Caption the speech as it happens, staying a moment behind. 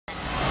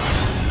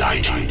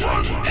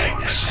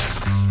91X.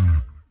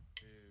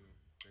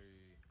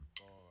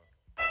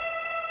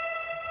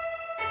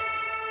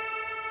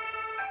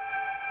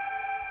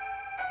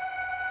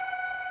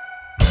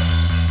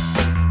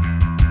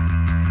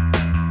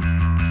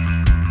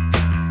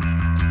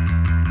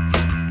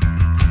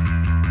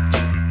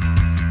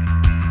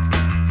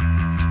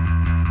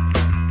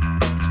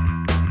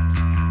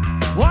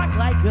 Walk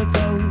like a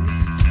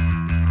ghost,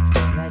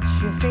 let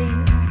your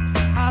feet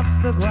off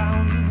the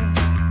ground.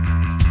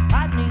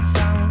 Heart needs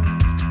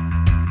sound,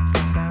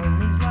 sound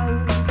needs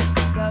love,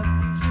 love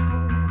needs you.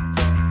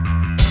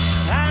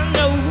 I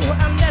know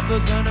I'm never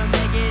gonna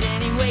make it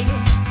anyway.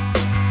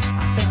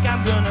 I think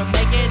I'm gonna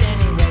make it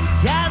anyway.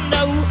 I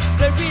know,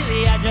 but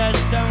really I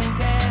just don't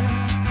care.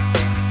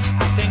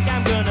 I think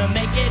I'm gonna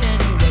make it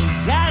anyway.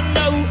 I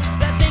know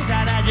the things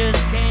that I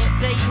just can't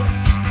say.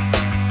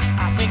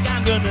 I think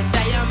I'm gonna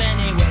say them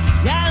anyway.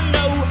 I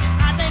know,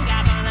 I think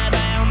I'm gonna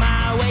found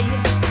my way.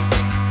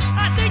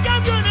 I think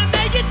I'm gonna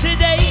make it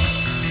today.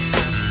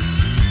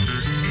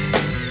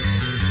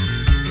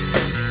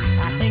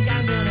 I think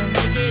I'm gonna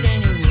make it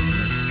anyway.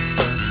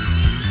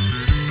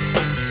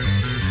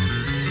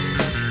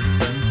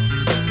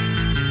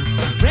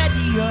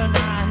 Ready or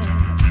not,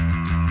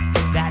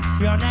 that's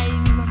your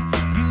name.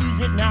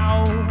 Use it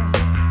now.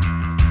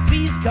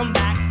 Please come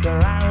back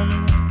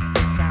around.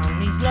 Sound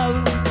needs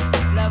love,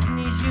 love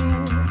needs you.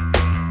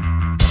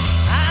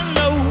 I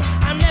know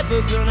I'm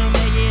never gonna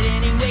make it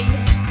anyway.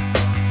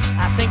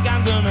 I think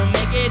I'm gonna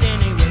make it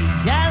anyway.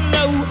 I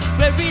know,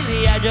 but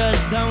really I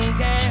just don't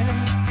care.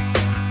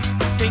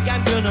 I think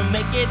I'm gonna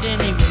make it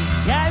anyway.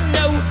 I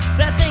know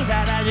the things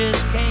that I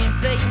just can't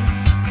say.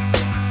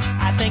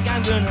 I think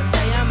I'm gonna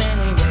say them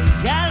anyway.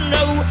 I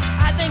know,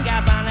 I think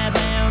I finally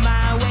found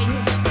my way.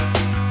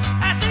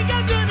 I think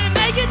I'm gonna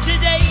make it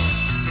today.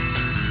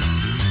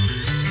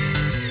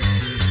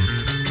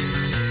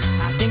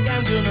 I think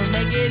I'm gonna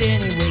make it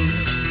anyway.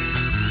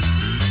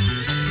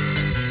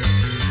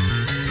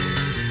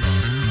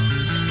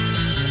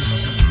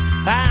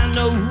 I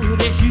know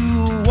that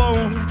you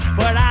won't,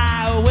 but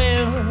I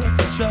will.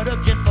 So shut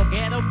up, just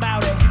forget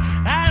about it.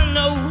 I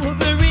know,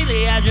 but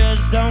really I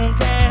just don't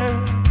care.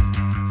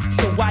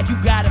 So why you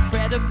gotta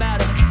fret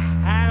about it?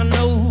 I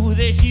know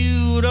that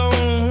you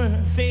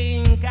don't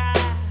think I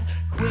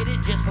quit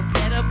it, just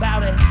forget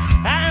about it.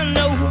 I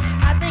know,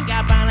 I think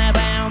I finally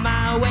found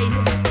my way.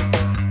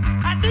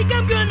 I think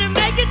I'm gonna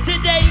make it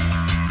today.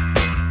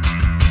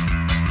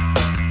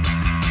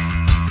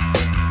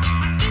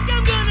 I think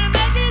I'm gonna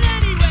make it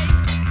anyway.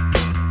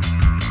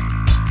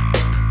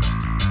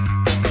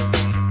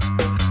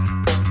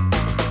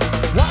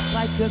 Walk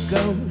like a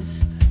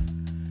ghost,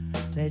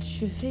 let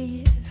your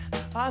feet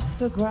off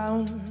the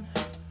ground.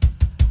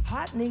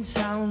 Heart needs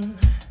sound,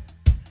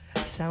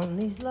 sound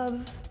needs love,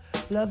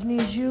 love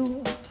needs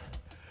you.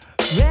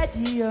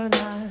 Ready or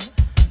not,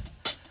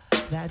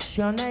 that's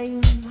your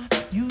name.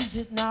 Use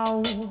it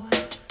now.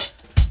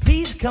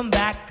 Please come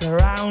back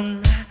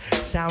around.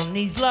 Sound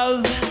needs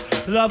love,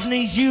 love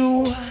needs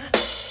you.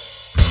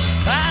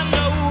 I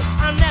know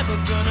I'm never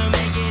gonna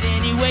make it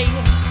anyway.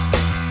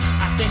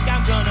 I think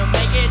I'm gonna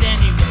make it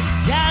anyway.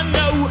 I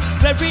know,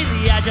 but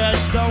really I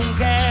just don't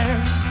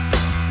care.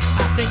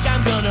 I think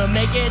I'm gonna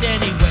make it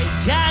anyway.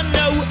 I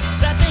know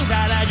the things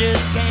that I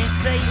just can't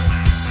say.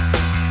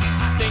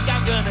 I think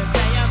I'm gonna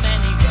say them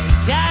anyway.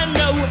 I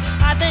know,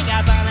 I think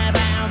I finally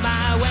found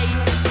my way.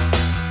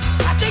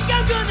 I think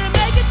I'm gonna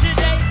make it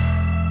today.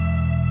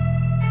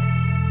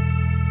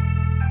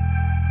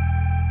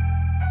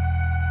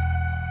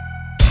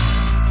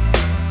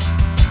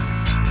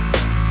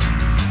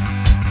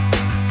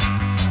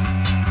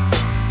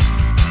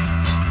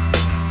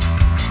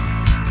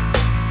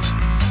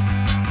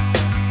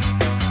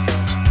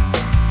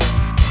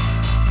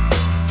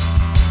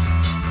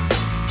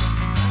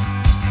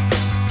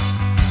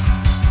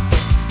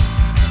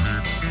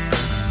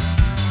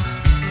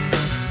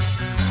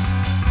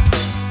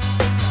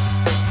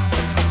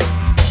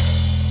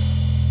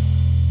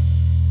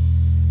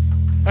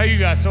 Thank you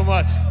guys so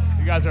much.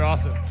 You guys are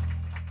awesome.